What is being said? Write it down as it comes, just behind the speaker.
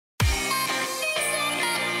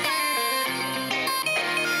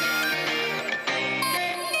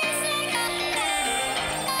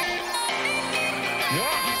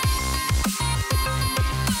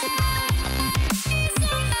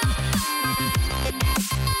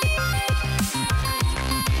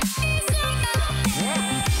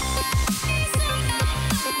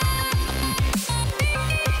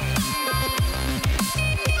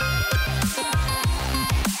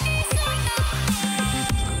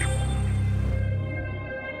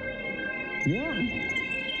Yeah.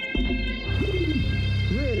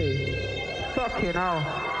 Really? Fucking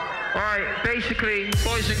hell. Alright, basically,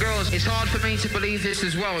 boys and girls, it's hard for me to believe this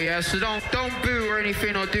as well, yeah? So don't boo or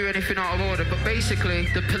anything or do anything out of order, but basically,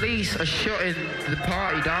 the police are shutting the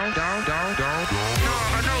party down. No,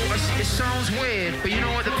 I know, it sounds weird, but you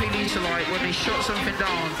know what the police are like when they shut something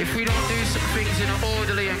down? If we don't do some things in an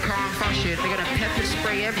orderly and calm fashion, they're gonna pepper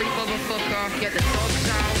spray every motherfucker, get the dogs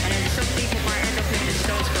out, and then some people might end up in the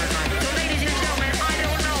cells for a night. So ladies and gentlemen, I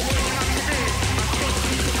don't know what you have to do. I think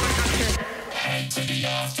people might have to head to the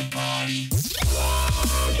after party.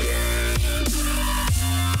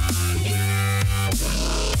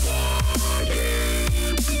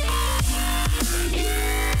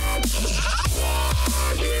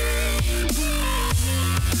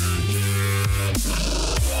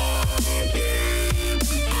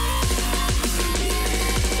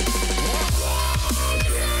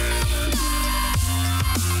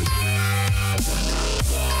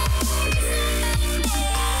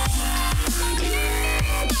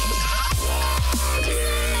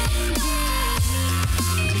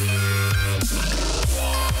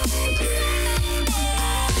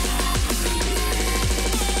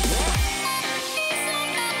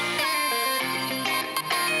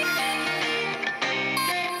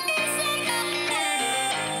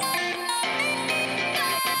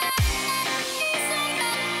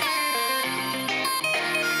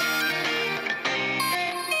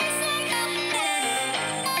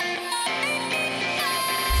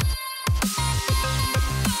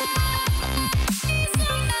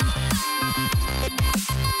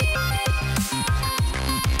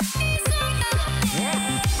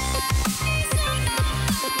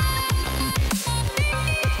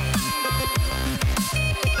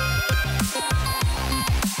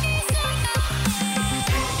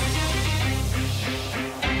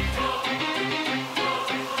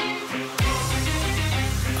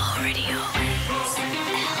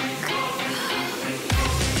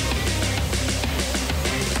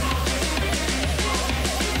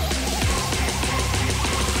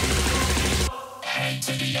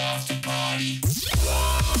 To the after party.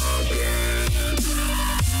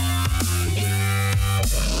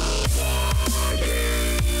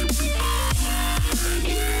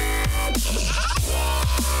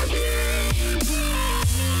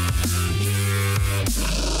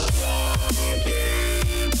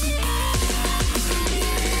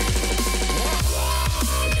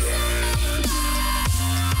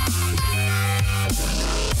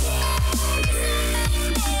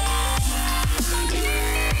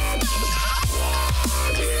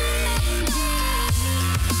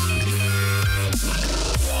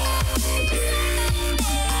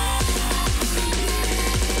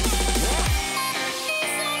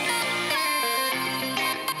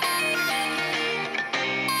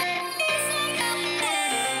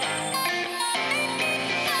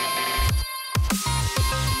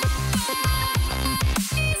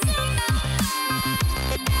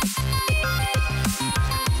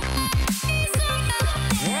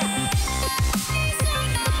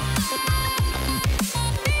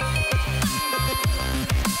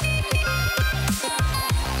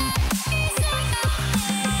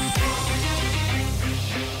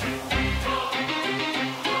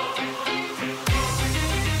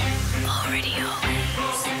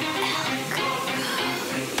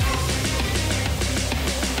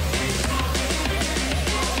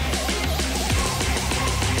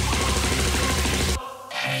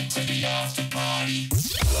 To the after party.